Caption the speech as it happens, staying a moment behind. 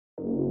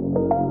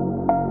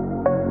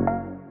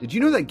Did you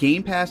know that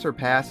Game Pass or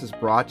Pass is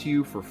brought to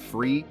you for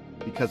free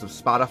because of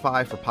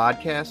Spotify for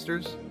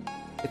podcasters?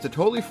 It's a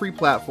totally free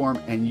platform,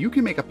 and you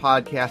can make a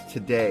podcast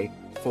today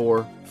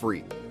for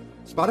free.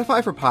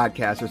 Spotify for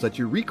podcasters lets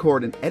you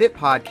record and edit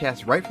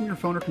podcasts right from your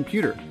phone or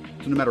computer.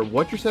 So no matter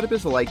what your setup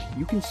is like,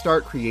 you can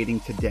start creating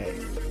today.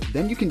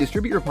 Then you can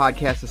distribute your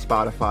podcast to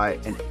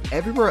Spotify and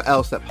everywhere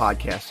else that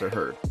podcasts are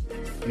heard.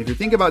 And if you're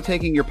thinking about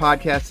taking your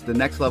podcast to the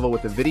next level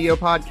with a video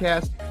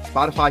podcast,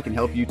 Spotify can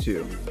help you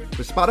too.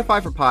 With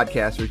Spotify for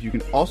podcasters, you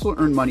can also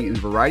earn money in a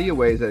variety of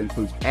ways that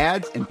includes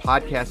ads and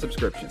podcast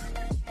subscriptions.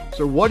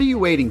 So what are you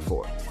waiting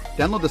for?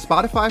 Download the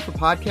Spotify for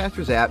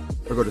Podcasters app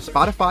or go to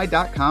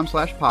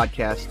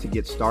spotify.com/podcast to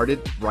get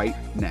started right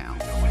now.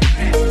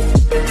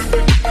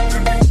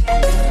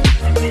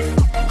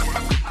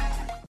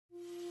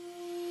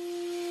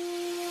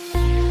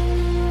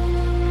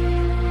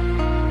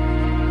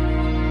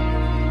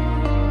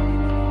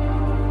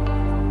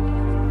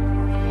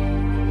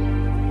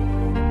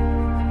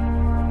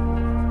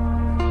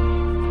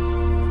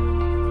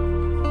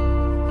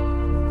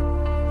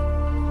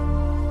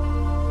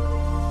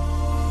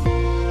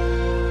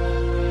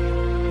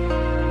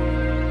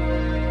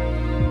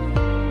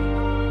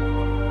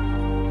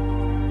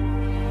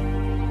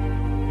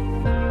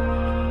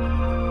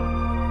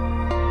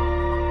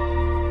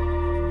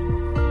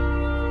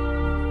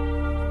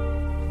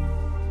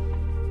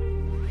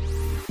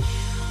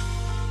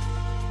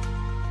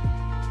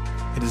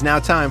 It is now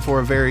time for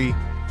a very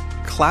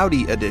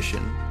cloudy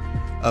edition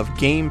of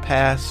Game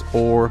Pass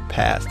or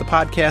Pass, the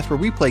podcast where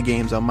we play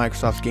games on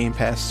Microsoft's Game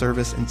Pass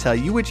service and tell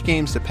you which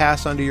games to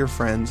pass on to your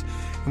friends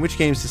and which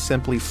games to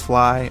simply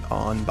fly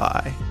on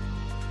by.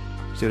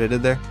 See what I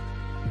did there?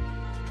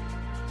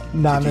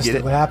 No, I missed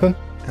it. What happened?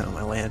 Oh,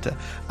 my Lanta.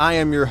 I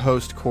am your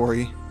host,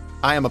 Corey.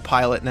 I am a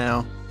pilot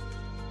now.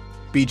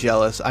 Be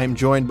jealous. I am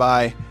joined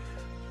by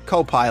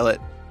co-pilot,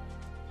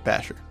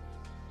 Basher.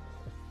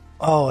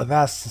 Oh,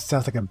 that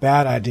sounds like a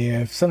bad idea.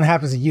 If something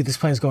happens to you, this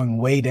plane's going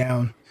way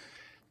down.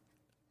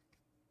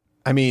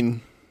 I mean,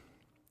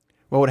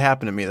 what would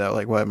happen to me though?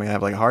 Like, what am I gonna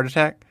have? Like a heart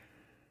attack?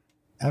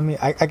 I mean,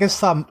 I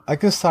guess our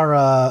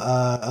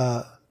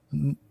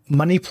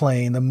Money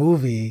Plane, the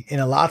movie,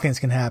 and a lot of things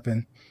can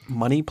happen.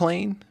 Money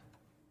Plane?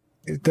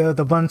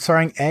 The one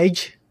starring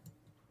Edge.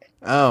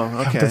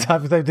 Oh, okay. The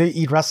type of the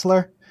eat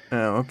wrestler.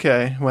 Oh,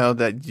 okay. Well,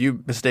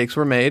 mistakes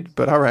were made,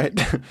 but all right.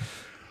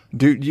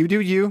 You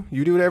do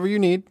whatever you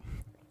need.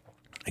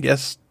 I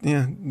guess,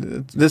 yeah,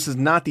 this is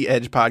not the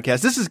Edge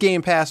podcast. This is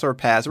Game Pass or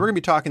Pass. We're going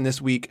to be talking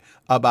this week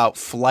about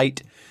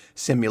Flight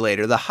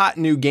Simulator, the hot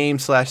new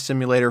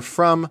game/simulator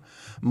from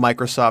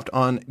Microsoft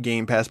on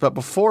Game Pass. But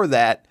before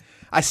that,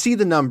 I see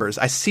the numbers.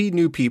 I see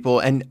new people,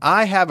 and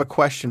I have a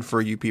question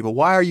for you people.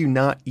 Why are you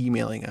not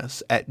emailing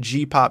us at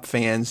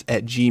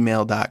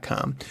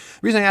gpopfans@gmail.com? The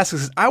reason I ask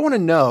is I want to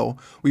know,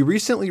 we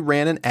recently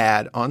ran an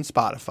ad on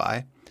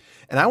Spotify,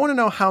 and I want to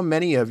know how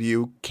many of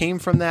you came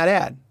from that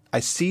ad. I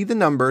see the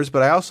numbers,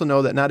 but I also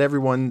know that not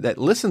everyone that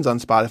listens on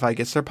Spotify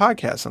gets their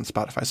podcasts on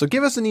Spotify. So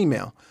give us an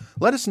email.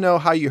 Let us know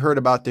how you heard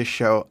about this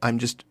show. I'm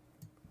just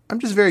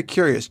very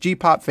curious.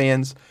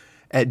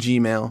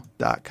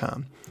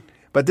 gpopfans@gmail.com.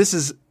 But this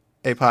is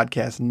a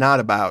podcast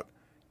not about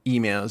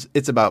emails.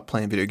 It's about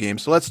playing video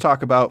games. So let's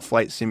talk about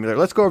Flight Simulator.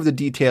 Let's go over the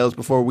details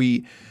before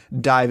we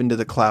dive into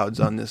the clouds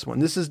on this one.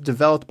 This is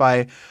developed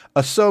by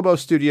Asobo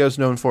Studios,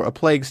 known for A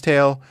Plague's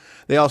Tale.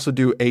 They also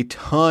do a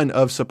ton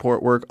of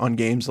support work on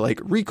games like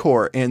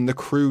Recore and The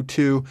Crew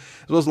 2,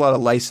 as well as a lot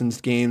of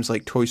licensed games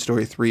like Toy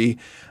Story 3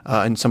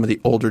 and some of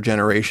the older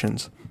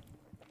generations.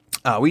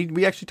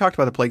 We actually talked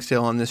about A Plague's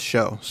Tale on this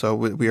show, so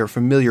we are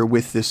familiar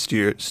with this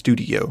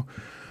studio.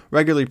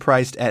 Regularly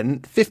priced at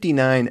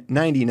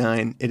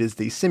 $59.99. It is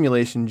the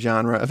simulation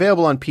genre,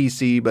 available on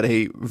PC, but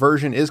a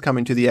version is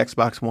coming to the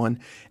Xbox One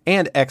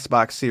and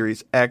Xbox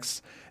Series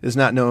X. It is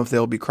not known if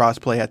they'll be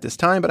crossplay at this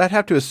time, but I'd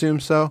have to assume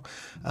so,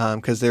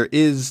 because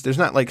there's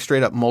not like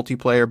straight up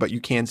multiplayer, but you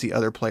can see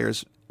other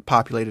players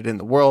populated in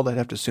the world. I'd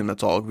have to assume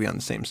that's all going to be on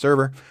the same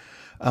server.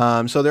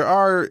 So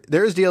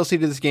there is DLC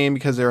to this game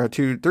because there are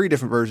three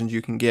different versions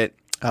you can get,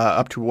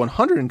 up to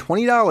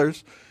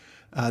 $120.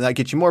 That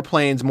gets you more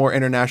planes, more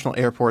international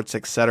airports,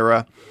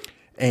 etc.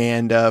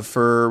 And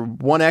for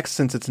One X,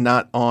 since it's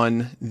not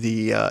on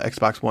the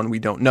Xbox One, we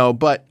don't know,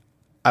 but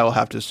I will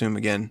have to assume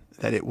again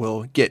that it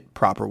will get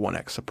proper One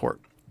X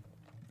support.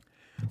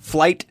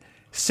 Flight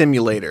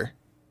Simulator.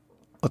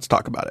 Let's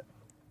talk about it.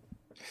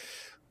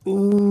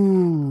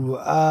 Ooh,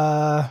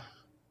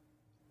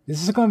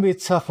 this is going to be a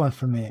tough one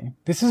for me.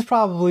 This is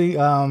probably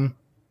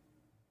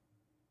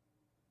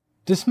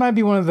this might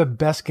be one of the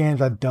best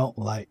games I don't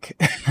like.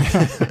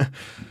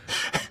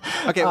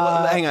 Okay,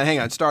 well, hang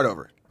on. Start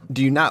over.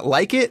 Do you not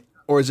like it,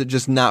 or is it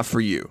just not for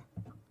you?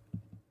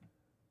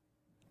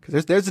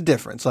 Because there's a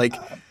difference. Like,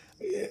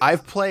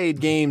 I've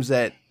played games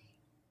that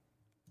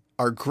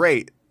are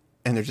great,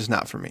 and they're just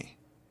not for me.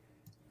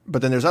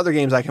 But then there's other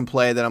games I can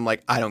play that I'm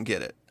like, I don't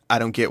get it. I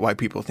don't get why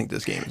people think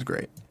this game is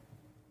great.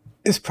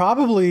 It's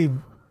probably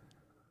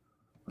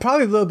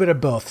Probably a little bit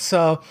of both.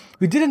 So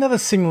we did another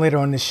simulator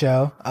on this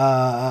show,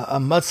 a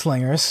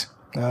Mudslingers,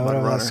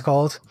 whatever that's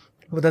called.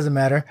 It doesn't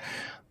matter.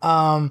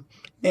 And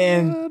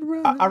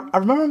I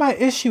remember my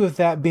issue with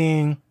that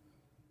being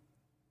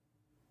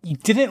you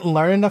didn't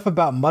learn enough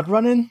about mud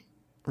running.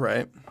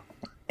 Right.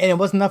 And it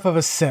wasn't enough of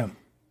a sim.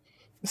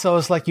 So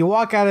it's like you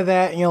walk out of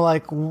that and you're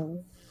like,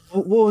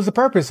 what was the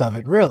purpose of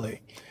it,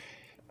 really?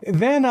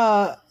 Then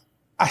I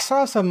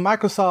saw some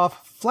Microsoft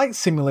Flight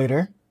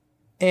Simulator,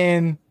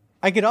 and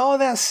I get all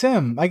that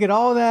sim. I get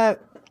all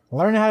that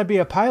learning how to be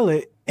a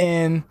pilot,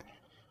 and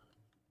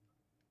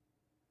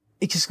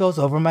it just goes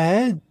over my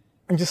head.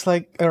 I'm just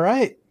like, all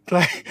right.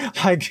 Like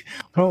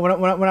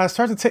when I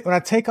start to when I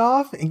take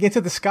off and get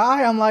to the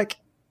sky, I'm like,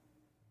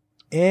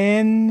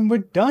 and we're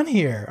done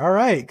here. All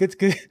right,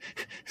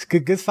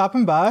 good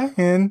stopping by,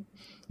 and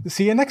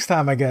see you next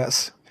time, I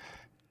guess.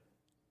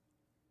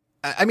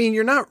 I mean,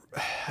 you're not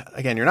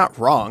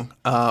wrong.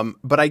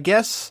 But I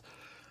guess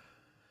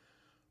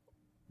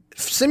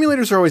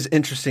simulators are always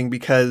interesting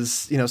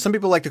because, some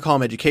people like to call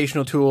them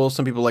educational tools.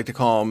 Some people like to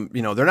call them,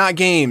 they're not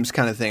games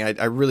kind of thing.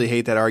 I really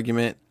hate that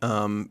argument.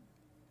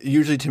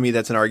 Usually to me,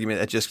 that's an argument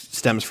that just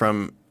stems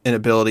from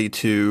inability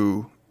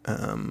to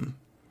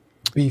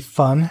be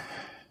fun.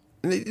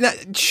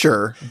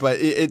 Sure, but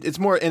it's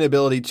more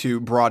inability to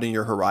broaden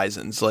your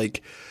horizons.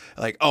 Like,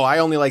 oh, I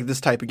only like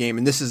this type of game,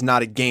 and this is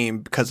not a game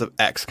because of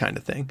X kind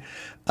of thing.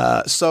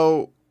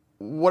 So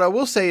what I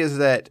will say is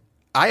that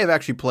I have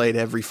actually played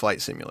every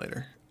flight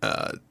simulator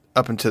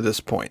up until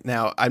this point.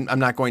 Now, I'm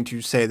not going to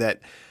say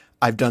that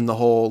I've done the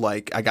whole,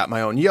 I got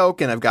my own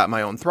yoke and I've got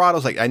my own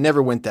throttles. I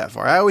never went that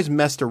far. I always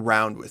messed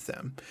around with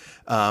them.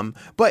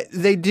 But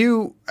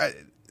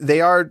they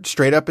are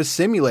straight up a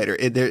simulator.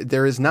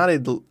 There is not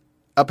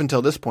up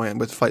until this point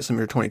with Flight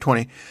Simulator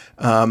 2020,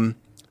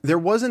 there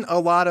wasn't a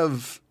lot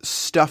of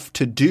stuff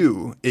to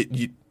do.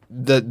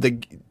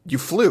 You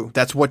flew.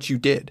 That's what you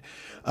did.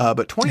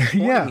 But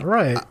 2020, yeah,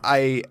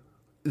 right.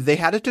 They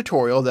had a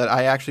tutorial that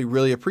I actually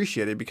really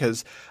appreciated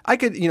because I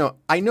could,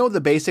 I know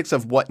the basics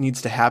of what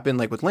needs to happen,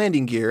 like with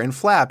landing gear and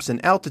flaps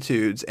and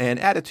altitudes and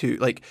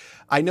attitude.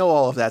 I know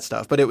all of that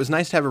stuff, but it was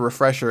nice to have a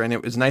refresher, and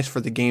it was nice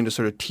for the game to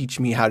sort of teach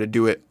me how to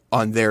do it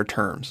on their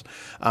terms.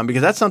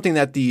 Because that's something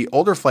that the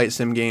older flight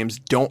sim games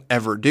don't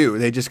ever do.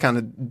 They just kind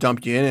of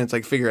dump you in and it's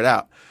like, figure it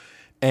out.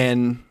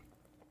 And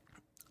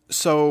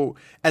so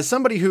as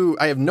somebody who,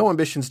 I have no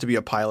ambitions to be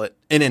a pilot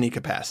in any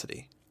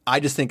capacity, I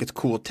just think it's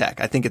cool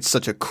tech. I think it's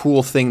such a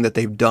cool thing that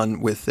they've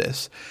done with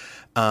this.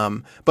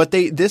 But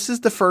this is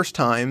the first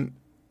time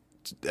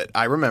that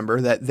I remember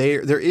that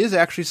there is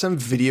actually some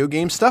video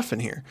game stuff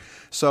in here.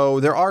 So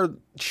there are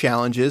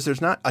challenges.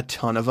 There's not a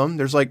ton of them.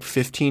 There's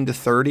 15 to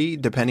 30,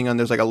 depending on,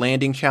 there's a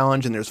landing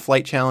challenge and there's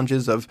flight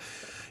challenges of,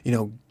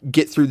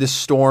 get through this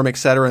storm, et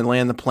cetera, and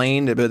land the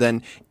plane. But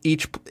then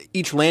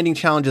each landing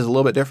challenge is a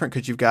little bit different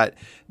because you've got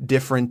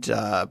different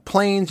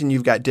planes and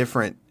you've got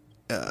different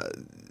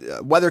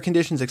weather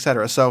conditions,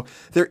 etc. So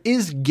there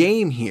is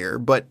game here,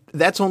 but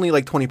that's only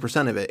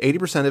 20% of it.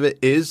 80% of it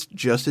is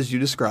just as you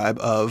describe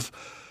of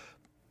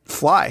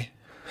fly.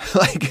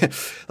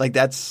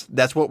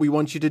 That's what we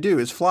want you to do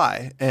is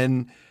fly.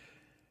 And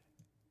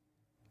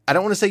I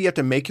don't want to say you have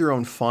to make your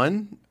own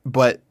fun,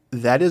 but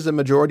that is a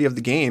majority of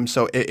the game.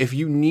 So if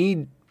you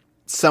need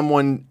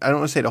someone, I don't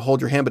want to say to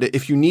hold your hand, but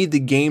if you need the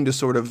game to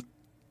sort of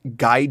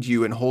guide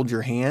you and hold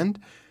your hand,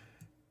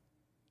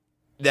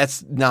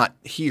 that's not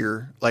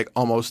here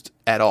almost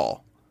at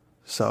all.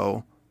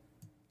 So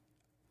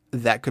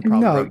that could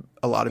probably rub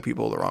a lot of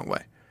people the wrong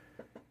way.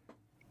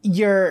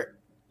 You're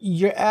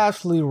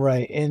absolutely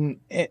right. And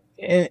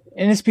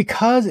it's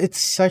because it's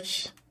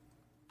such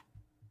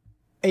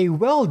a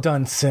well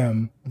done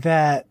sim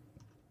that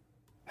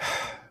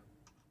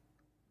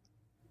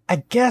I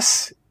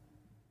guess,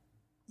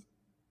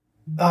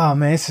 oh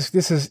man,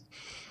 this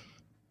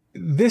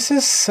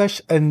is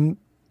such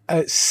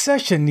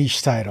a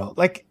niche title.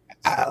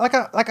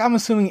 I'm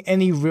assuming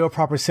any real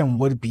proper sim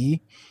would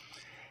be.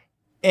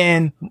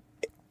 And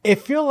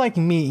if you're like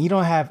me, you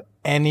don't have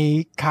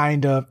any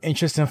kind of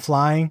interest in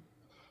flying.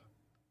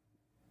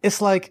 It's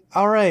like,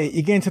 all right,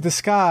 you get into the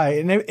sky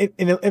and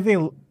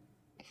everything.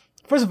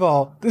 First of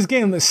all, this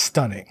game is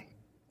stunning.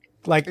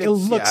 It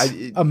looks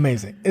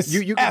amazing. It's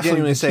you can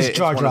genuinely say it's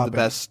one of the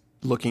best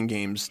looking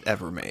games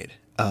ever made.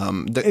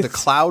 The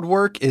cloud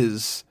work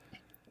is.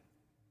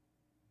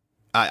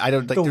 I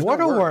don't like the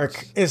water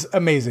work is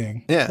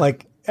amazing. Yeah,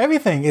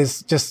 everything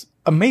is just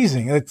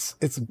amazing.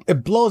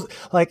 It blows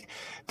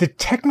the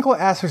technical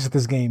aspects of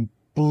this game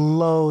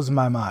blows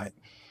my mind.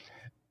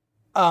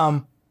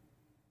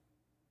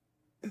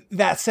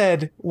 That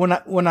said, when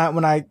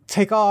I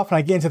take off and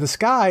I get into the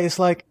sky, it's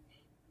like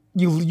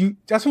you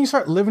that's when you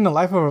start living the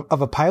life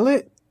of a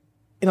pilot.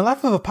 And the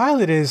life of a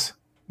pilot is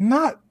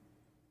not.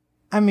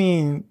 I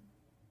mean,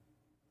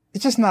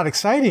 it's just not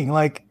exciting.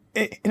 And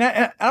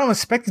I don't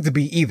expect it to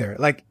be either.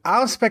 I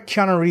don't expect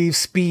Keanu Reeves'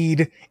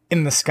 speed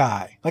in the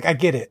sky. I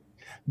get it.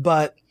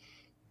 But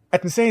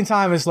at the same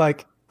time, it's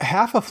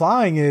half of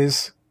flying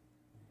is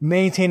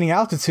maintaining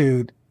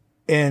altitude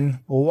and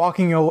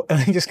walking away,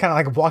 just kind of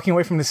like walking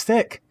away from the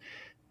stick.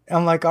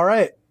 I'm like, all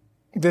right,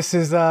 this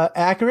is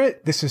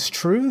accurate. This is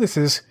true.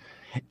 It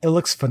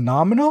looks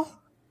phenomenal.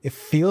 It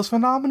feels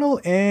phenomenal.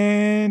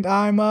 And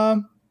I'm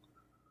done.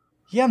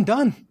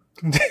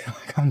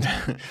 Like, I'm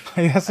done.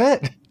 Like, that's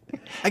it.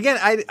 Again,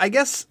 I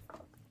guess,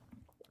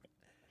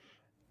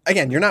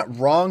 again, you're not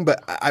wrong,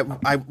 but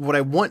what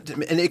I want to,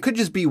 and it could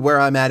just be where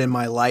I'm at in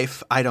my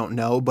life. I don't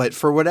know, but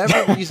for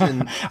whatever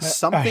reason,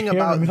 something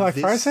about like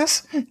this.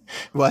 crisis.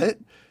 What?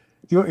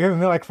 You have a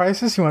midlife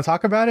crisis? You want to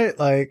talk about it?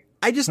 Like,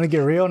 I just want to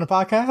get real in the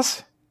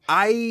podcast.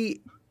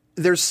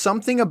 There's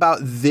something about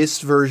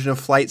this version of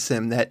Flight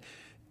Sim that,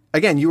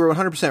 again, you were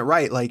 100%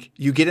 right. Like,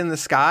 you get in the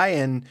sky,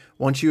 and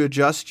once you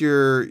adjust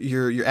your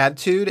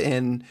attitude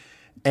and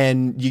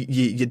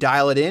you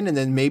dial it in, and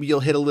then maybe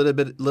you'll hit a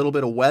little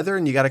bit of weather,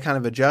 and you got to kind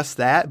of adjust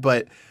that.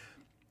 But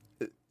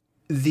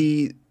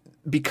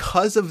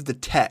because of the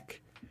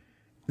tech,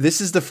 this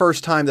is the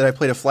first time that I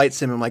played a Flight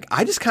Sim. I'm like,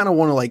 I just kind of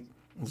want to like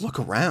look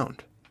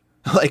around.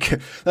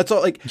 Like, that's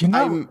all. Like,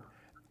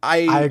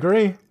 I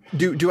agree.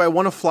 Do I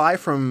want to fly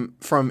from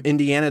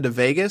Indiana to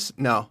Vegas?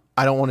 No,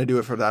 I don't want to do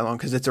it for that long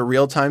because it's a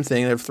real time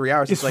thing. They have 3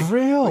 hours. It's like,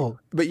 real.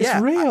 But yeah,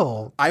 it's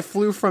real. I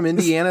flew from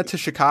Indiana to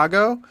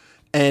Chicago,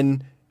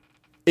 and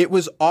it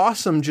was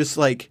awesome. Just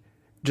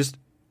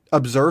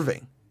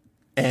observing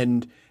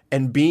and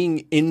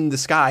being in the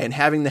sky and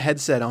having the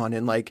headset on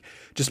and like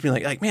just being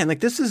like man,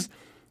 like this is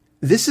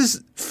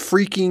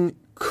freaking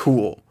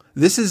cool.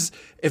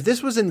 If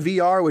this was in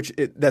VR, which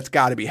that's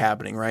got to be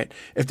happening, right?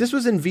 If this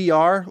was in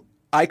VR,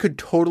 I could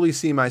totally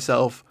see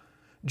myself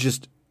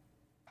just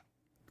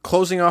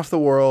closing off the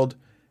world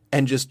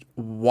and just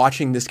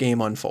watching this game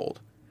unfold.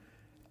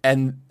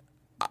 And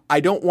I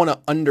don't want to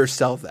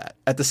undersell that.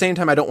 At the same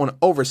time, I don't want to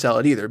oversell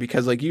it either,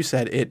 because like you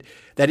said,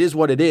 that is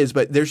what it is.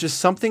 But there's just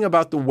something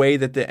about the way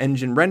that the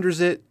engine renders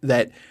it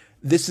that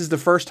this is the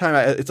first time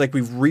it's like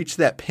we've reached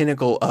that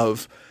pinnacle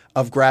of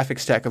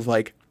graphics tech of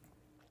like,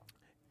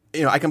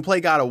 you know, I can play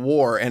God of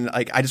War and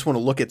like I just want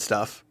to look at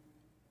stuff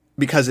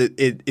because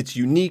it's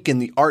unique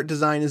and the art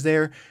design is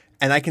there.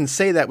 And I can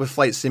say that with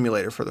Flight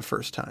Simulator for the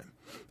first time.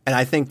 And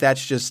I think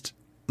that's just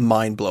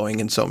mind-blowing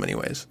in so many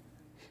ways.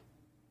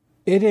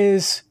 It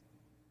is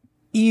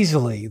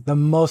easily the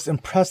most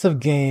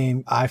impressive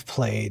game I've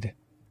played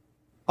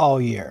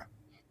all year.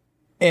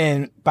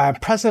 And by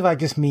impressive, I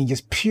just mean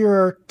just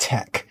pure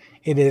tech.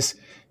 It is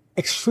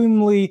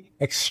extremely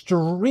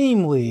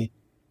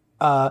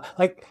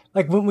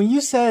like when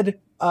you said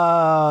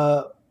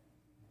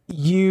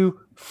you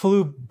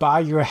flew by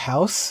your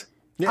house,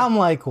 yeah. I'm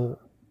like,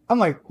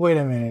 wait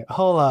a minute,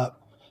 hold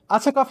up. I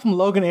took off from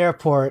Logan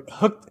Airport,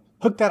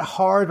 hooked that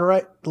hard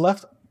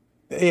left.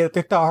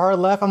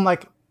 I'm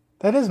like,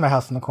 that is my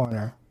house in the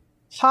corner.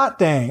 Hot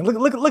dang.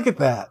 Look at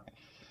that.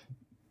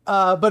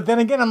 But then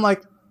again, I'm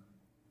like,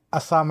 I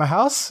saw my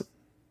house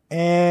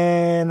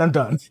and I'm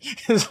done.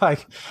 It's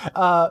like,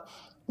 but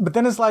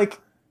then it's like,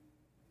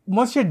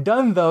 once you're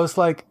done though, it's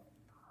like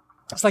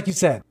you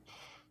said,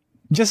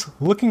 just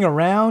looking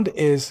around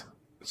is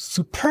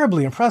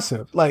superbly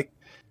impressive. Like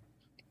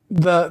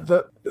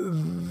the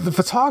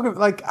photography,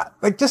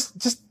 like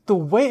just the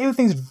way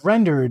everything's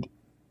rendered,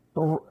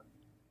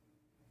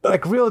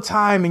 like real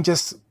time and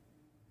just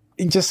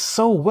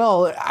so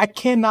well. I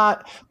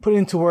cannot put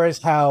into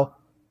words how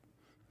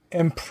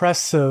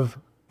impressive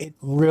it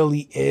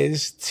really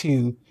is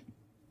to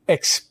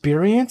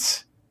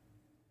experience.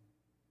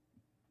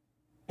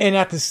 And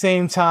at the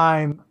same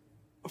time,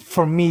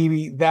 for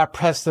me, that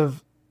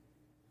impressive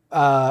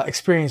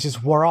experience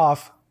just wore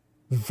off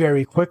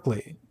very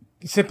quickly,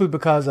 simply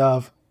because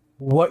of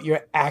what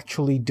you're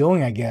actually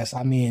doing, I guess.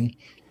 I mean,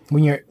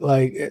 when you're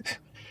like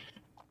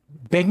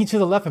banking to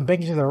the left and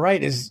banking to the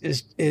right is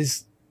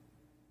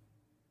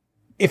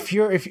if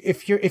you're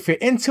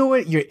into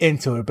it, you're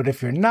into it. But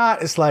if you're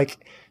not, it's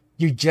like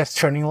you're just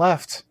turning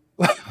left.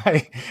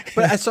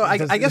 But so I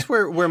guess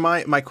where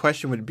my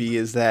question would be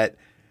is that,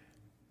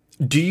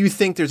 do you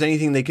think there's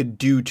anything they could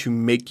do to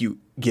make you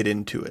get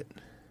into it?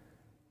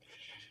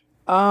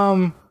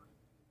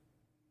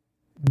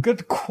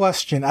 Good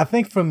question. I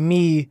think for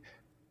me,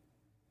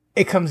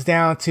 it comes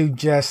down to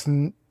just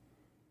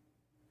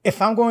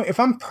if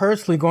I'm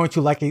personally going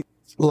to like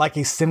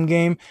a sim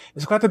game,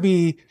 it's got to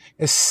be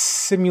a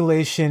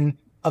simulation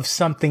of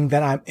something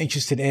that I'm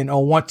interested in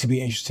or want to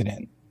be interested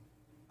in.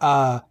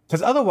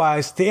 Because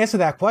otherwise, to answer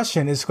that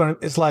question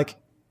is like,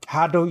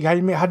 how do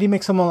you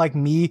make someone like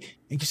me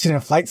interested in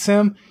Flight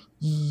Sim?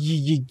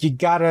 You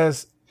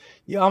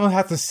almost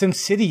have to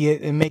SimCity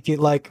it and make it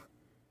like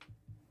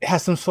it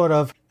has some sort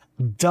of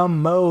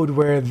dumb mode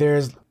where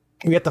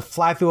we have to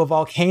fly through a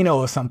volcano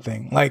or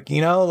something. Like,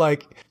 you know,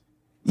 like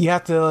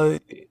it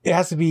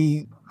has to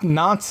be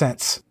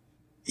nonsense.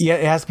 Yeah,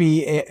 it has to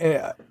be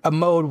a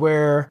mode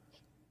where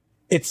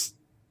it's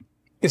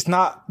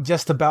not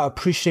just about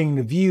appreciating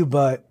the view,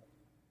 but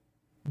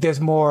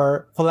there's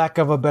more, for lack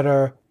of a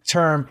better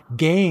term,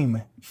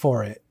 game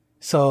for it.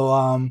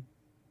 So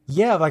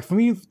yeah, like for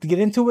me to get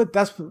into it,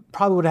 that's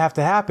probably would have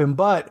to happen.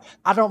 But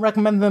I don't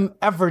recommend them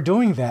ever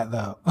doing that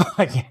though.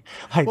 like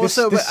Well, this,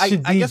 so, this but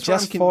should I be guess where I'm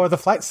just for the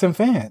flight sim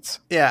fans.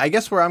 Yeah, I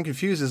guess where I'm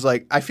confused is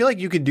like I feel like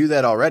you could do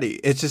that already.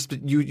 It's just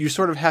you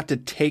sort of have to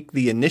take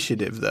the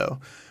initiative though,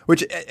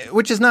 which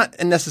is not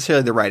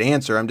necessarily the right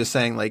answer. I'm just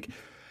saying like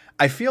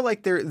I feel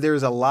like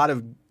there's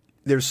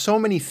so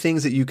many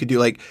things that you could do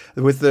like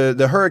with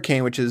the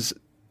hurricane, which is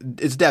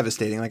it's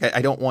devastating. Like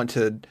I don't want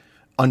to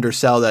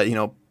undersell that, you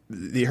know,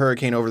 the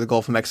hurricane over the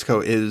Gulf of Mexico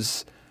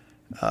is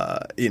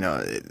you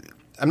know,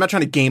 I'm not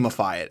trying to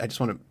gamify it. I just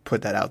want to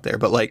put that out there.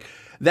 But like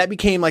that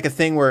became like a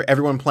thing where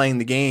everyone playing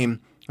the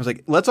game was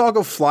like, let's all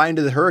go fly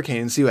into the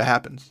hurricane and see what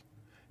happens.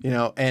 You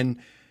know, and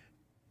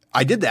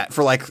I did that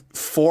for like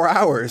 4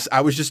 hours.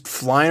 I was just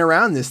flying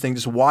around this thing,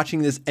 just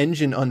watching this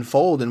engine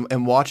unfold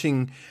and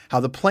watching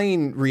how the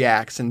plane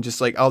reacts and just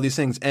like all these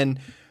things. And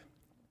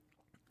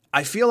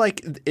I feel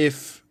like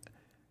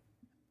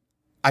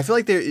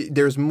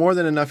there's more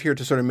than enough here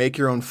to sort of make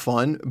your own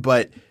fun,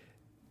 but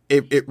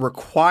it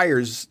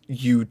requires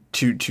you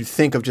to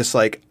think of just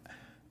like,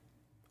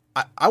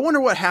 I wonder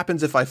what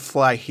happens if I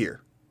fly here,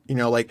 you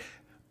know, like,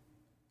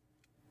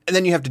 and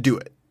then you have to do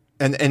it.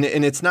 And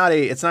it's not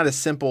a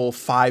simple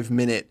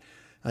 5-minute,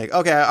 like,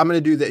 okay, I'm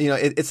going to do that. You know,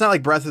 it's not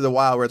like Breath of the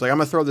Wild where it's like, I'm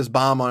going to throw this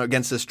bomb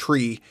against this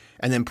tree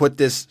and then put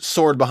this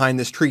sword behind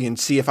this tree and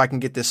see if I can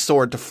get this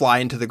sword to fly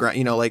into the ground.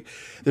 You know, like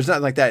there's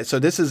nothing like that. So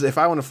this is, if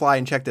I want to fly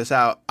and check this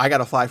out, I got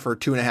to fly for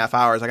 2.5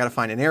 hours. I got to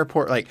find an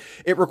airport. Like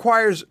it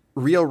requires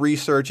real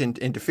research and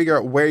to figure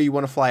out where you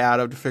want to fly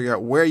out of, to figure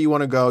out where you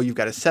want to go. You've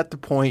got to set the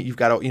point. You've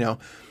got to, you know,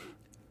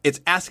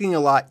 it's asking a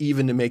lot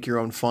even to make your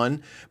own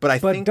fun.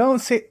 But don't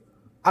say,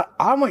 I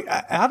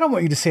don't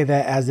want you to say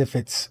that as if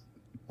it's,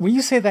 when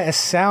you say that, it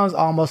sounds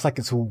almost like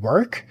it's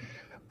work,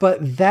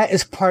 but that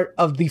is part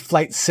of the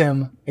flight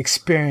sim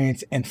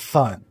experience and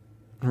fun.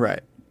 Right.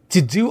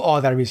 To do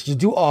all that research, to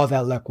do all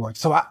that legwork.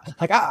 So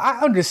I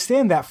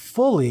understand that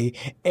fully.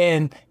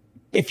 And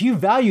if you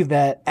value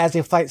that as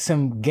a flight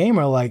sim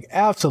gamer, like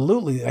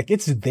absolutely, like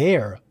it's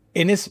there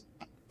and it's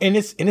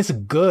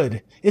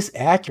good. It's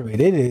accurate.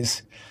 It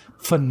is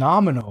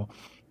phenomenal.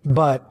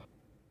 But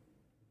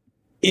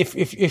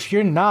if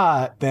you're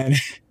not, then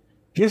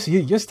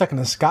you're stuck in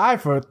the sky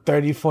for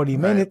 30, 40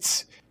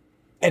 minutes,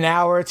 an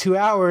hour, 2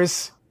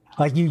 hours.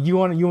 Like you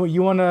want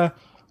to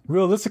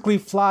realistically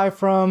fly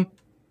from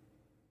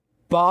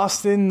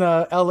Boston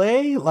to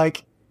LA.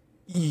 Like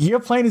you're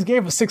playing this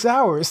game for 6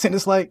 hours, and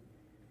it's like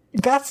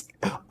that's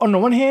on the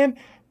one hand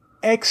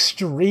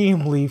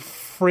extremely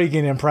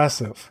friggin'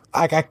 impressive.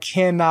 Like I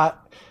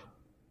cannot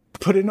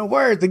put it into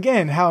words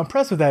again how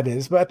impressive that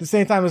is. But at the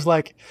same time, it's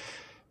like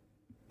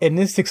in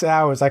this 6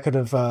 hours I could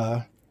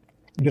have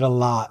did a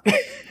lot.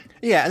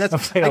 Yeah, and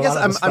that's I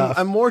guess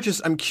I'm more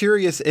just I'm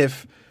curious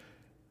if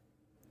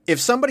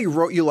somebody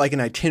wrote you like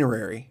an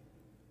itinerary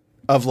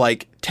of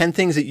like 10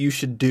 things that you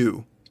should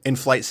do in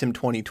Flight Sim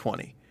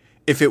 2020,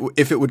 if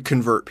it would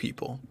convert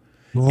people.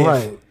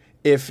 Right.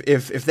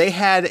 If they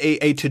had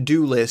a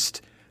to-do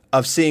list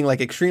of seeing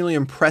like extremely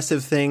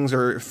impressive things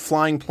or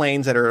flying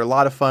planes that are a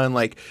lot of fun,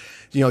 like,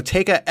 you know,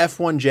 take a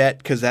F1 jet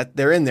because that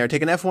they're in there,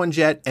 take an F1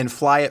 jet and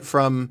fly it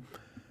from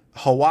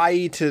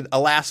Hawaii to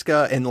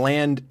Alaska and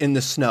land in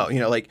the snow, you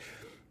know, like,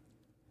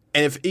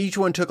 and if each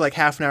one took like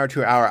half an hour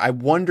to an hour, I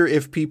wonder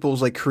if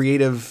people's like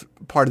creative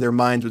part of their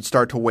minds would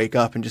start to wake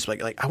up and just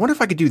like, I wonder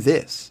if I could do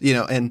this, you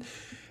know, and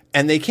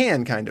they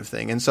can kind of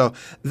thing. And so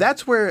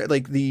that's where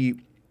like the,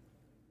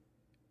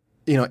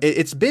 you know,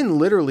 it's been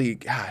literally,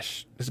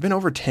 gosh, it's been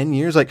over 10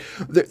 years. Like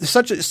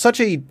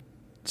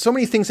so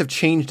many things have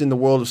changed in the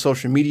world of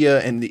social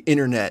media and the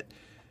internet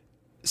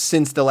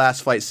since the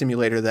last Flight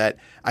Simulator that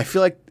I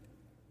feel like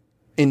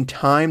in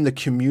time, the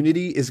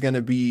community is going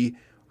to be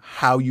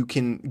how you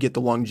can get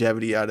the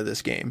longevity out of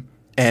this game.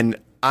 And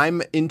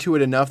I'm into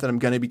it enough that I'm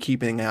going to be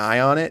keeping an eye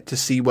on it to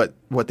see what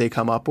they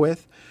come up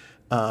with.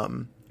 I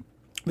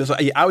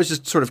was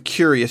just sort of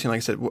curious, and like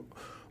I said,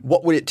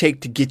 what would it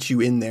take to get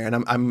you in there?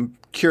 And I'm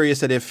curious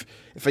that if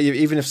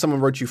even if someone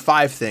wrote you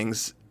 5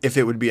 things, if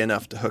it would be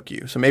enough to hook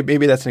you. So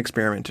maybe that's an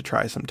experiment to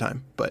try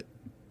sometime, but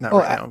not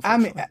right now.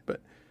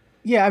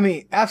 I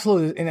mean,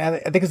 absolutely. And I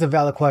think it's a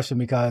valid question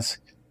because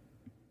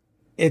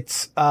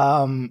it's,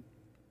 like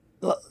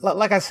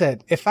I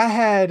said, if I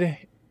had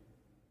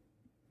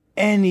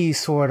any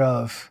sort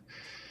of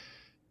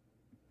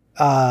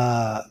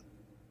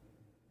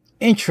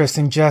interest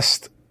in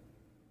just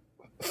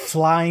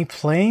flying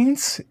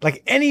planes,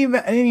 like any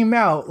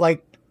amount,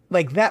 like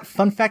that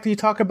fun factor you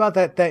talk about,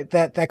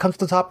 that comes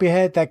to the top of your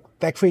head,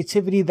 that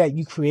creativity that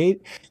you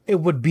create, it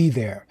would be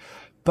there.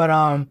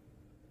 But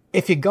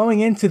if you're going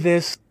into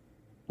this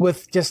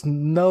with just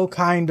no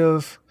kind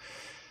of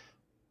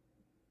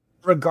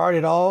regard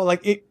at all,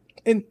 like it,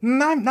 and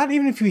not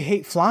even if you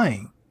hate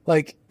flying,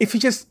 like if you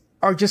just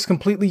are just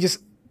completely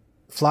just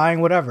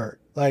flying whatever,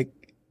 like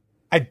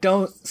I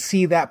don't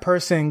see that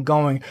person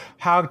going,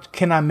 how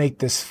can I make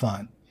this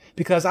fun?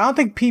 Because I don't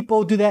think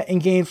people do that in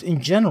games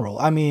in general.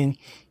 I mean,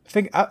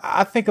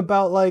 I think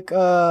about like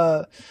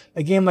a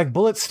game like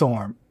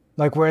Bulletstorm.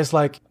 Like, whereas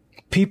like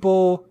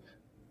a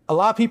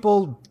lot of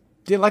people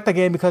didn't like the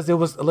game because it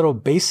was a little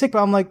basic,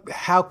 but I'm like,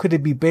 how could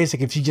it be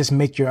basic if you just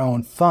make your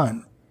own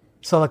fun?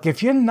 So like,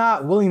 if you're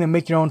not willing to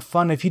make your own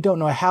fun, if you don't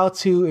know how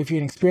to, if you're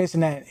inexperienced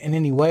in that in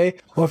any way,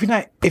 or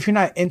if you're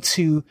not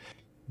into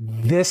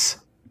this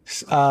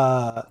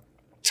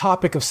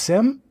topic of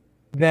sim,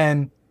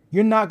 then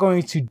you're not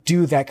going to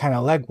do that kind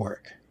of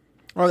legwork.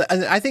 Well,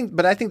 and I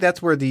think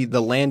that's where the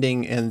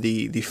landing and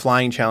the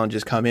flying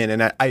challenges come in,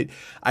 and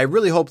I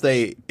really hope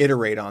they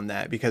iterate on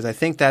that, because I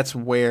think that's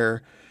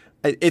where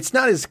it's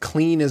not as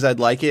clean as I'd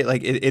like it.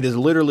 Like it is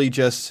literally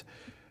just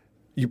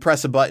you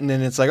press a button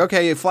and it's like,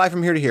 okay, fly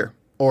from here to here,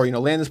 or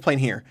land this plane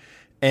here.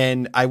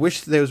 And I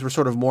wish those were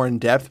sort of more in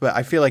depth, but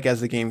I feel like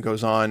as the game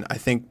goes on, I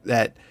think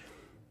that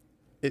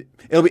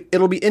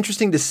it'll be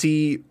interesting to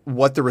see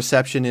what the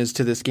reception is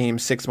to this game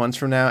 6 months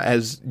from now,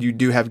 as you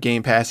do have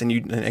Game Pass, and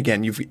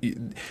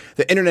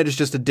the internet is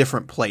just a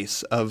different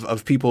place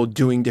of people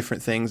doing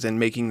different things and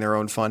making their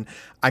own fun.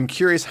 I'm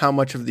curious how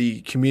much of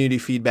the community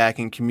feedback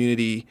and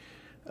community,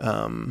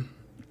 I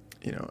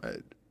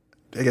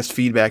guess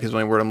feedback is the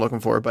only word I'm looking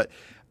for, but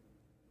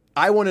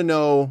I want to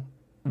know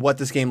what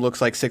this game looks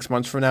like 6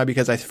 months from now,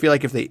 because I feel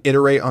like if they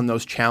iterate on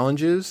those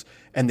challenges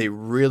and they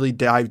really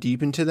dive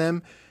deep into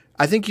them,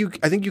 I think you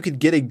could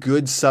get a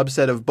good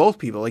subset of both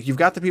people. Like, you've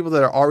got the people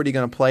that are already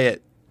going to play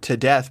it to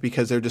death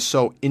because they're just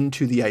so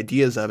into the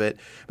ideas of it.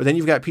 But then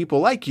you've got people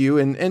like you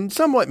and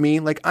somewhat me.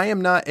 Like, I am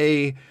not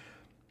I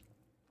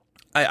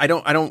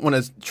don't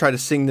want to try to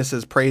sing this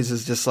as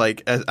praises, just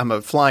like as I'm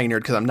a flying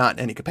nerd, because I'm not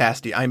in any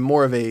capacity. I'm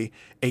more of a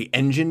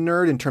engine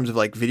nerd in terms of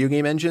like video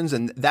game engines,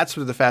 and that's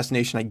sort of the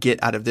fascination I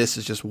get out of this,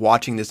 is just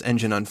watching this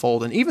engine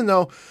unfold. And even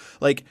though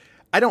like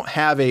I don't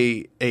have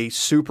a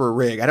super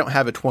rig, I don't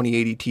have a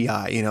 2080 Ti,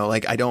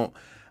 I don't,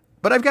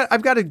 but I've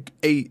got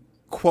a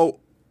quote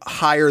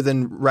higher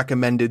than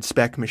recommended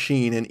spec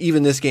machine, and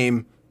even this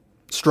game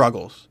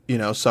struggles,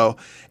 so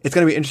it's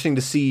going to be interesting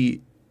to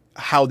see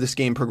how this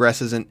game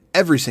progresses in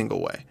every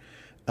single way.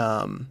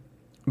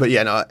 But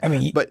yeah, no, I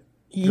mean, but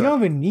you don't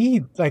even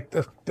need like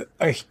a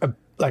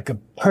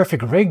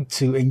perfect rig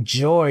to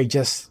enjoy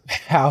just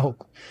how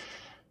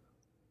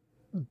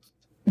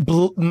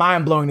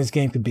mind blowing this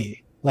game could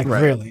be. Like,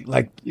 right. Really,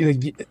 like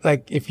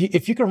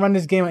if you can run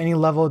this game at any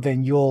level,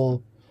 then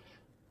you'll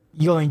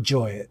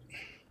enjoy it.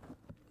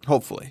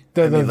 Hopefully,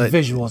 the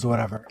visuals or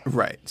whatever.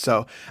 Right.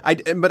 So I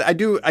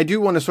do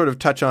want to sort of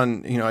touch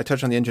on, I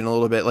touched on the engine a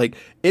little bit. Like,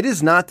 it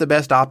is not the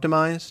best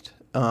optimized.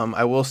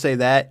 I will say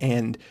that.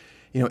 And,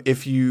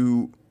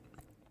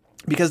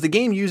 because the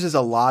game uses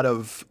a lot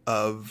of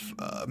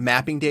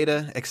mapping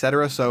data,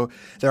 etc. So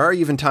there are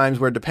even times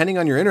where, depending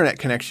on your internet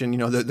connection,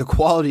 the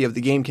quality of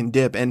the game can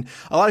dip. And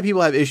a lot of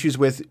people have issues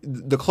with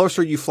the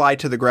closer you fly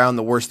to the ground,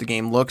 the worse the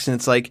game looks. And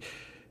it's like,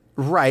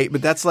 right,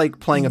 but that's like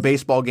playing a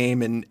baseball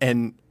game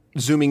and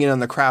zooming in on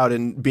the crowd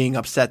and being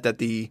upset that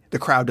the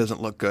crowd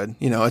doesn't look good.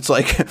 It's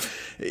like,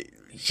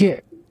 yeah,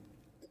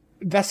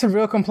 that's a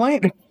real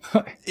complaint.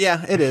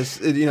 Yeah, it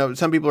is.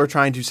 Some people are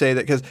trying to say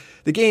that because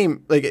the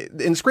game, like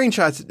in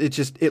screenshots,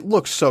 it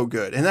looks so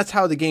good, and that's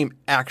how the game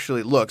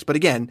actually looks. But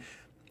again,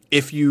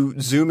 if you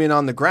zoom in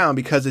on the ground,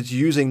 because it's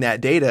using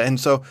that data, and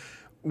so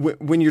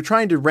when you're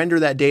trying to render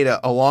that data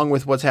along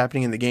with what's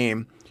happening in the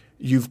game,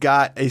 you've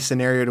got a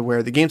scenario to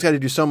where the game's got to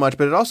do so much,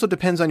 but it also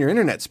depends on your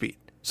internet speed.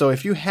 So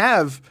if you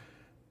have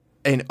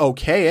an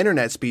okay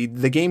internet speed,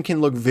 the game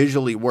can look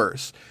visually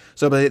worse.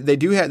 So, but they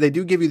do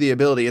give you the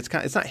ability.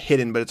 It's not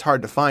hidden, but it's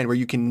hard to find, where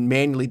you can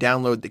manually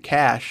download the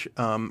cache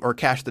or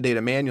cache the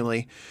data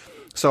manually.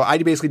 So I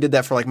basically did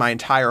that for like my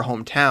entire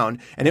hometown,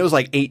 and it was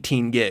like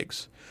 18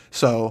 gigs.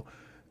 So,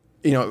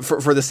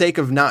 for the sake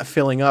of not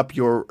filling up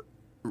your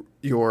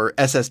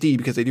SSD,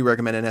 because they do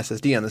recommend an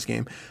SSD on this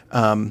game.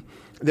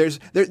 There's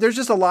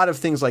just a lot of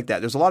things like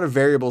that. There's a lot of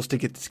variables to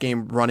get this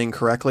game running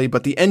correctly,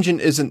 but the engine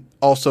isn't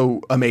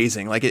also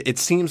amazing. Like it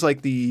seems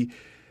like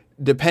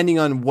depending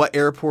on what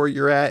airport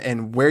you're at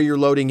and where you're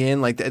loading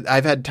in, like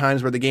I've had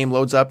times where the game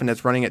loads up and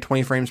it's running at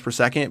 20 frames per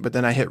second, but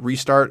then I hit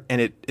restart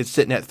and it's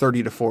sitting at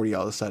 30 to 40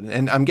 all of a sudden.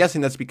 And I'm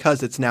guessing that's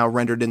because it's now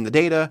rendered in the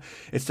data.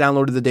 It's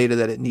downloaded the data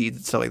that it needs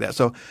and stuff like that.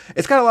 So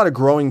it's got a lot of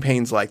growing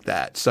pains like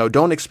that. So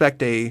don't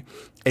expect a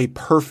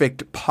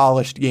perfect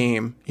polished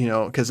game,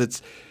 because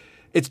it's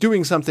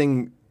doing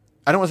something.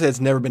 I don't want to say it's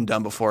never been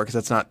done before,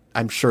 because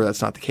I'm sure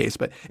that's not the case,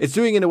 but it's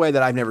doing it in a way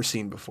that I've never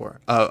seen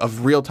before,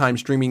 of real-time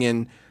streaming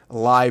in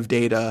live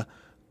data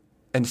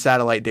and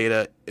satellite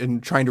data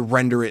and trying to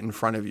render it in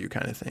front of you,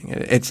 kind of thing.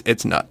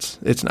 It's nuts.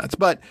 It's nuts.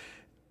 But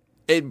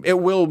it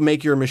will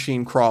make your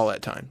machine crawl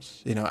at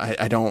times. Is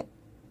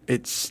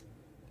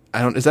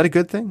that a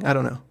good thing? I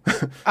don't know.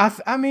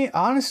 I mean,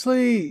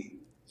 honestly,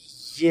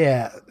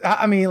 yeah.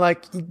 I mean,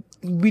 like,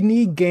 we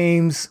need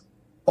games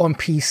on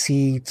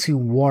PC to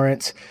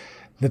warrant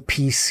the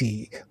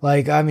PC.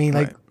 Like, I mean,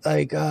 right.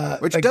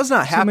 Which does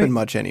not happen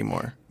much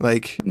anymore.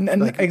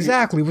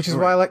 Exactly, which is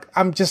why, like,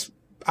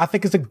 I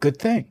think it's a good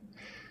thing.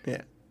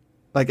 Yeah.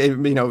 Like,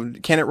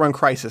 can it run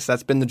Crysis?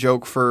 That's been the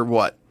joke for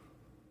what,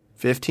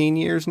 15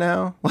 years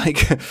now?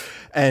 Like,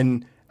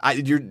 and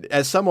you're,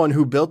 as someone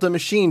who built a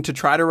machine to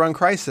try to run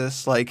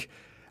Crysis, like,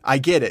 I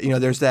get it. You know,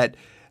 there's that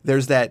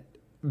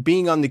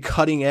being on the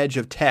cutting edge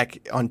of tech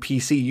on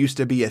PC used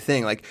to be a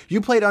thing. Like,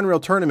 you played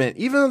Unreal Tournament,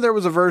 even though there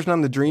was a version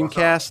on the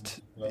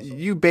Dreamcast,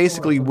 you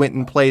basically went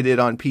and played it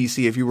on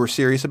PC if you were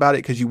serious about it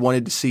because you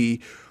wanted to see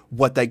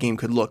what that game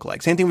could look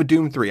like. Same thing with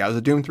Doom 3. I was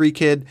a Doom 3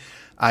 kid.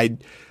 I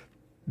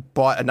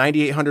bought a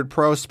 9800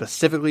 Pro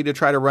specifically to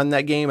try to run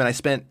that game, and I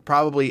spent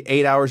probably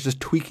 8 hours just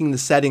tweaking the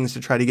settings to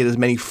try to get as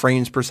many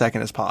frames per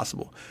second as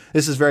possible.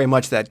 This is very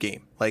much that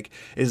game. Like,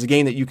 it is a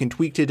game that you can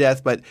tweak to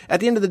death, but at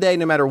the end of the day,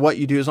 no matter what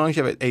you do, as long as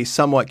you have a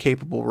somewhat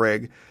capable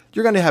rig,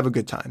 you're going to have a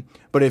good time.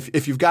 But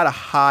if you've got a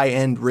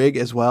high-end rig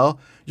as well,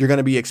 you're going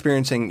to be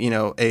experiencing, you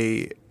know,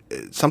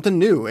 something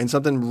new and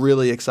something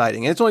really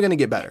exciting. And it's only going to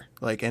get better.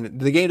 Like, and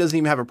the game doesn't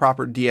even have a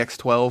proper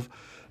DX12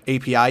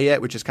 API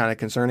yet, which is kind of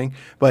concerning.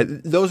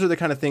 But those are the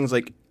kind of things,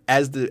 like,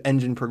 as the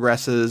engine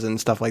progresses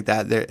and stuff like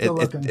that,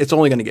 it's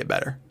only going to get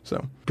better.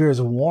 So beers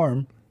are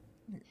warm.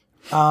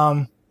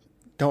 Don't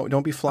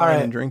be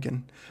flying and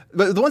drinking.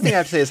 But the one thing I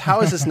have to say is,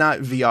 how is this not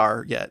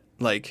VR yet?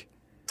 Like,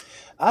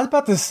 I was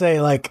about to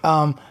say, like,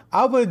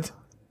 I would,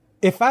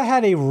 if I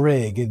had a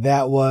rig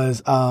that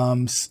was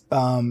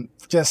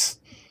just,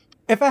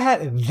 if I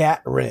had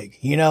that rig,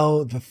 you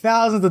know, the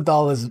thousands of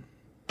dollars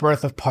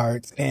worth of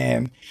parts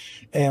and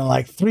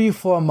like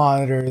 3-4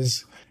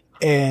 monitors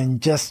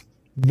and just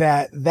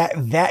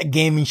that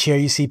gaming chair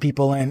you see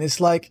people in, it's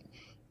like,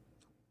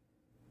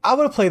 I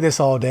would play this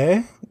all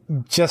day.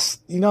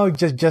 Just, you know,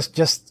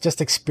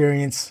 just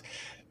experience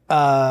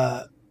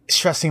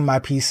stressing my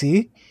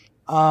PC.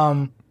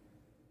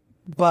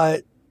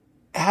 But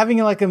having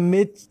like a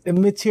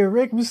mid-tier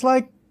rig was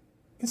like,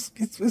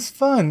 it's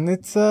fun.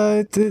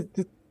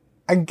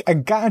 I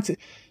got into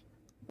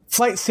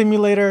Flight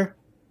Simulator.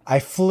 I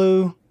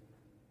flew.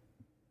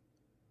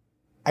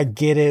 I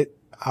get it.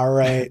 All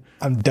right,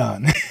 I'm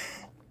done.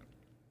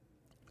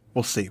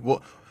 We'll see.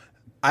 Well,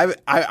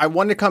 I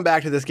wanted to come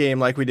back to this game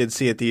like we did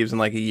Sea of Thieves in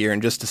like a year,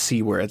 and just to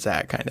see where it's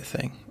at, kind of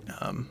thing.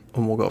 And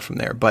we'll go from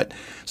there. But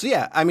so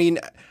yeah, I mean,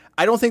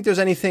 I don't think there's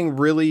anything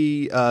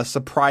really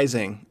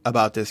surprising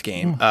about this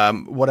game.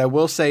 What I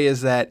will say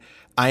is that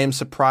I am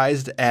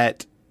surprised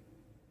at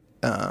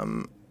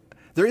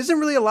there isn't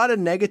really a lot of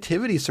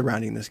negativity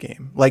surrounding this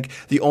game. Like,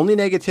 the only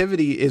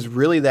negativity is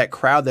really that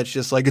crowd that's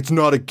just like, it's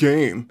not a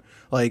game.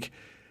 Like,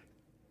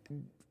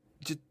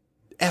 just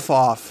F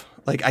off.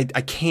 Like, I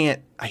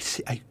can't. I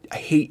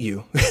hate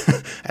you.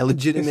 I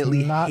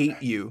legitimately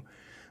hate you.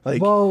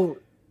 Like, well,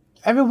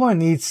 everyone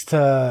in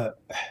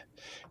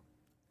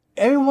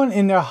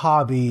their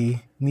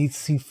hobby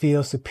needs to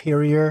feel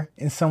superior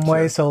in some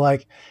way. So,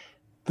 like,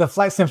 the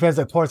Flight Sim fans,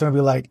 of course, are gonna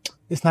be like,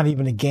 it's not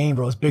even a game,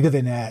 bro. It's bigger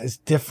than that. It's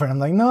different. I'm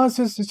like, no, it's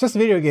just a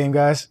video game,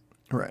 guys.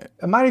 Right.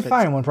 A mighty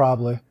fine one,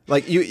 probably.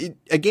 Like,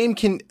 a game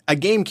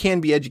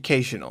can be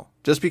educational.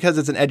 Just because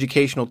it's an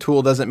educational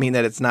tool doesn't mean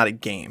that it's not a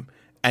game.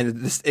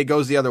 And it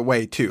goes the other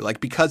way too. Like,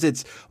 because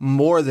it's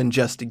more than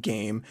just a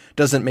game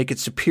doesn't make it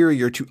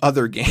superior to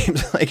other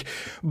games. Like,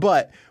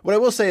 but what I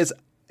will say is,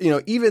 you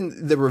know,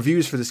 even the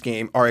reviews for this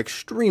game are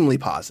extremely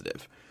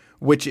positive,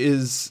 which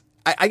is,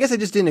 I guess I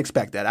just didn't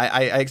expect that.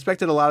 I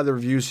expected a lot of the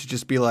reviews to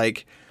just be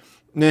like,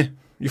 nah,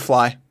 you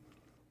fly.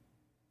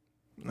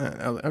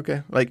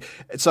 Okay. Like,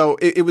 so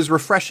it was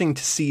refreshing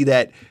to see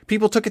that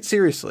people took it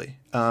seriously.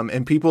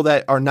 And people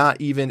that are not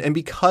even, and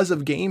because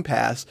of Game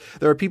Pass,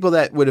 there are people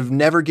that would have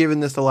never given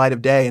this the light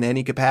of day in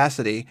any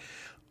capacity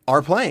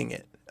are playing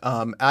it.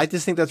 I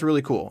just think that's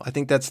really cool. I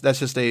think that's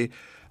just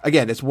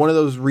again, it's one of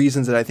those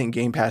reasons that I think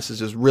Game Pass is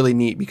just really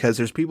neat, because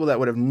there's people that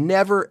would have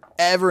never,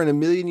 ever in a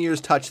million years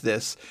touched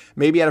this,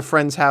 maybe at a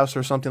friend's house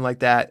or something like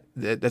that,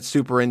 that's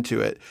super into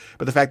it.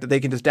 But the fact that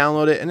they can just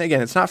download it, and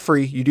again, it's not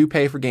free. You do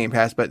pay for Game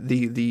Pass, but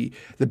the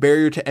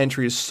barrier to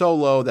entry is so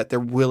low that they're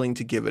willing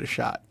to give it a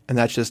shot. And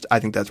that's just, I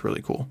think that's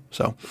really cool.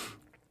 So,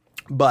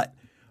 but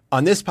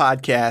on this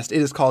podcast,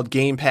 it is called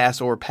Game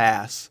Pass or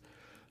Pass.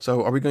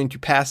 So are we going to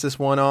pass this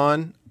one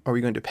on, or are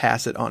we going to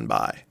pass it on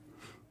by?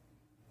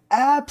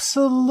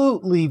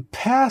 Absolutely,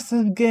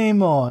 passive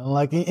game on.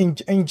 Like,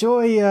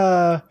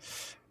 enjoy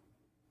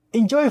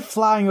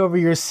flying over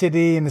your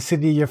city and the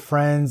city of your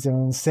friends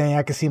and saying,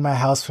 I can see my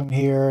house from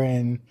here,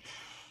 and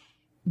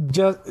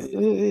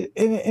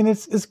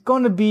it's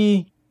going to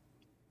be,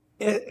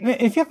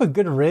 if you have a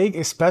good rig,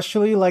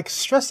 especially, like,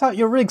 stress out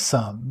your rig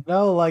some. You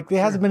know, like,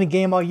 there hasn't been a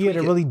game all year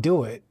to really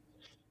do it.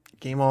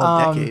 Game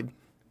all decade.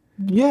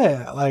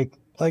 Yeah, like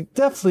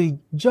definitely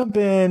jump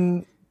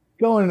in,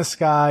 go in the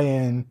sky,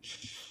 and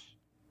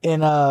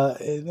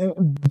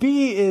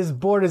be as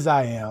bored as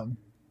I am,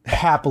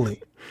 happily.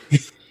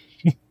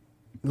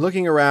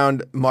 Looking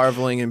around,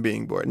 marveling, and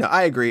being bored. No,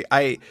 I agree.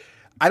 I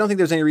don't think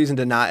there's any reason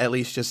to not at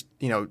least just,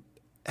 you know,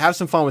 have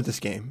some fun with this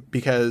game,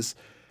 because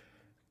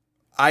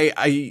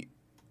I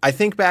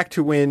think back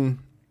to when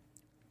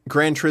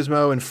Gran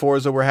Turismo and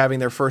Forza were having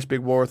their first big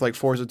war with, like,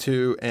 Forza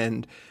 2,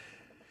 and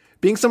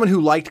being someone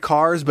who liked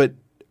cars but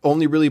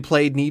only really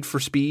played Need for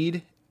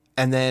Speed,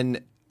 and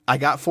then I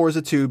got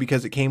Forza 2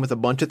 because it came with a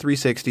bunch of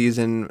 360s,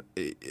 and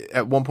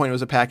at one point it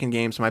was a packing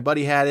game, so my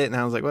buddy had it, and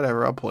I was like,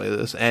 whatever, I'll play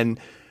this. And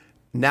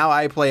now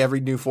I play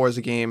every new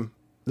Forza game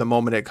the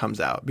moment it comes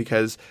out,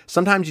 because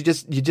sometimes you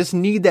just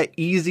need that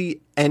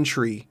easy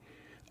entry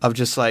of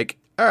just like,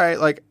 all right,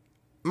 like,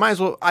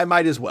 I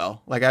might as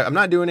well. Like, I'm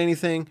not doing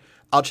anything.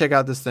 I'll check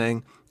out this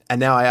thing. And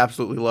now I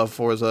absolutely love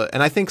Forza.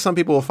 And I think some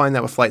people will find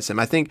that with Flight Sim.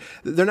 I think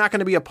they're not going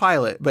to be a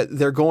pilot, but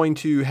they're going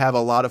to have a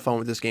lot of fun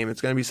with this game.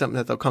 It's going to be something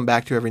that they'll come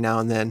back to every now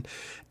and then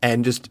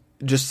and just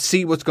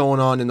see what's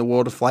going on in the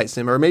world of Flight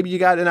Sim. Or maybe you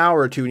got an hour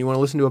or two and you want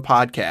to listen to a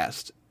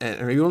podcast,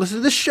 or you want to listen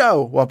to this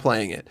show while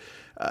playing it.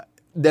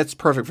 That's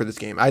perfect for this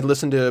game. I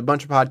listened to a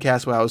bunch of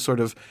podcasts while I was sort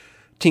of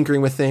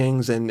tinkering with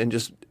things and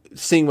just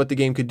seeing what the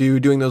game could do,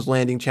 doing those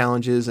landing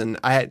challenges. And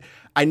I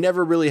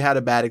never really had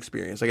a bad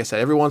experience. Like I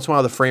said, every once in a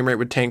while the frame rate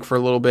would tank for a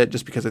little bit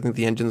just because I think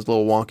the engine's a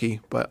little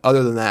wonky. But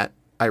other than that,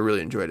 I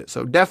really enjoyed it.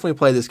 So definitely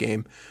play this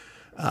game.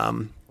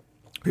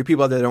 For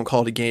people out there that don't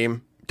call it a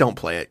game, don't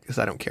play it, because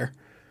I don't care.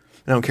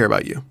 I don't care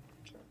about you.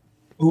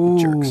 Ooh,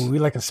 Jerks. you're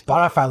like a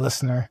Spotify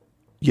listener.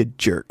 You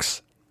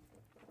jerks.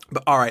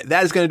 But all right,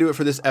 that is going to do it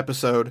for this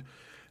episode.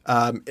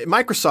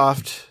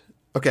 Microsoft,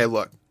 okay,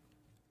 look,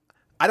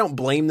 I don't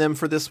blame them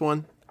for this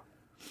one,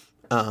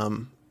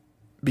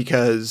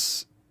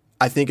 because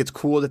I think it's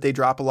cool that they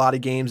drop a lot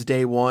of games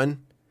day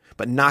one,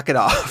 but knock it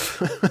off.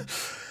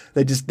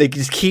 They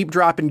just keep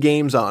dropping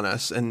games on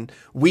us, and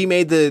we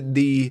made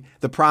the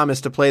promise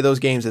to play those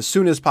games as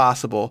soon as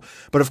possible.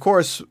 But of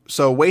course,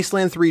 so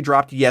Wasteland 3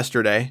 dropped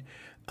yesterday.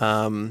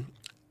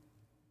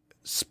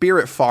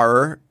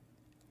 Spiritfarer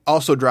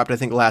also dropped, I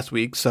think, last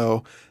week.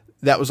 So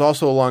that was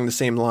also along the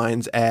same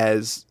lines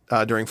as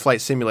during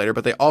Flight Simulator.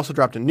 But they also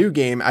dropped a new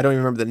game. I don't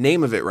even remember the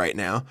name of it right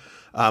now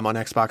on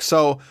Xbox.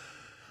 So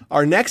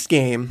our next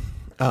game,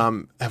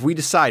 have we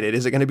decided?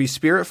 Is it going to be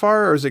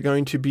Spiritfarer or is it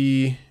going to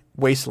be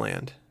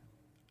Wasteland?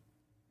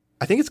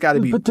 I think it's got to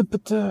be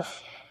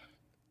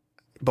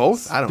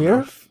both. I don't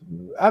know.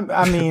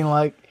 I mean,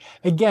 like,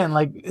 again,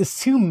 like, it's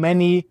too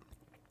many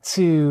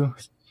to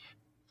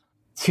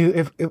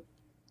if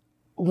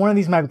one of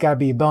these might got to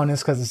be a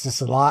bonus because it's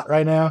just a lot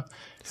right now.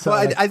 So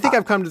well, like, I think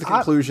I've come to the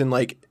conclusion,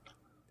 like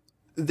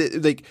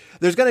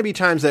there's going to be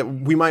times that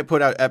we might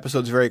put out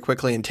episodes very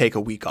quickly and take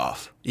a week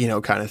off,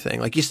 kind of thing.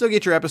 Like, you still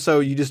get your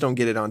episode, you just don't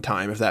get it on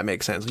time, if that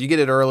makes sense. You get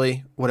it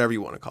early, whatever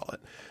you want to call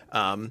it.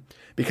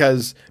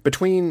 Because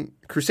between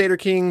Crusader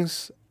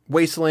Kings,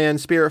 Wasteland,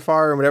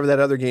 Spiritfarer, and whatever that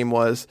other game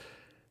was,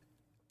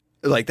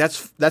 like,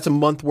 that's a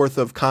month worth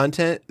of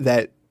content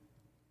that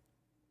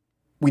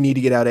we need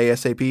to get out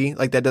ASAP.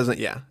 Like, that doesn't,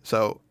 yeah.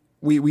 So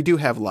we do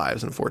have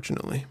lives,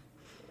 unfortunately.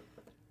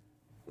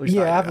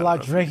 Yeah, I have a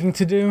lot of drinking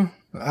to do.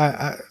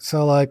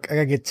 So like, I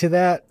gotta get to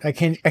that. I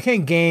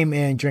can't game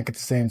and drink at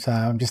the same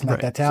time. I'm just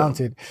not that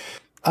talented.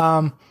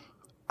 So.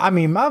 I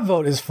mean, my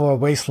vote is for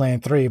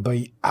Wasteland 3, but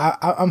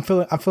I'm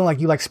feeling like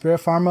you like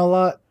Spiritfarer a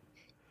lot.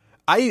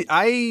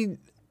 I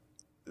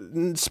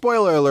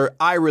spoiler alert,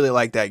 I really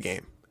like that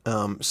game.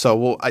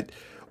 So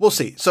we'll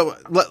see. So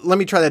let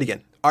me try that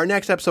again. Our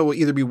next episode will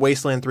either be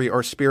Wasteland 3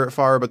 or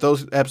Spiritfarer, but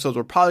those episodes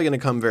are probably going to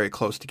come very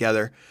close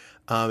together.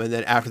 And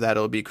then after that,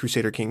 it'll be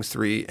Crusader Kings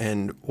 3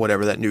 and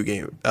whatever that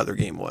other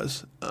game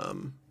was.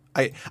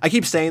 I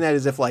keep saying that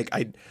as if like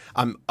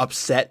I'm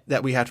upset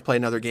that we have to play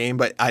another game,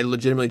 but I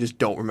legitimately just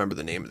don't remember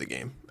the name of the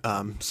game.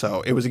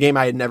 So it was a game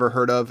I had never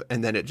heard of,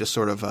 and then it just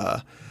sort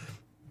of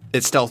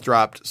it stealth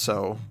dropped.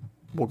 So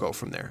we'll go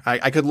from there.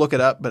 I could look it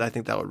up, but I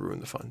think that would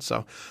ruin the fun.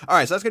 So all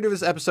right, so that's gonna do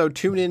this episode.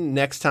 Tune in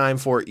next time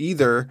for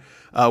either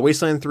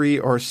Wasteland 3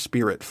 or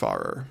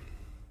Spiritfarer.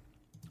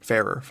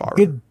 Farmer.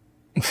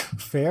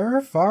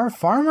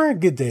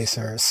 Good day,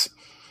 sirs.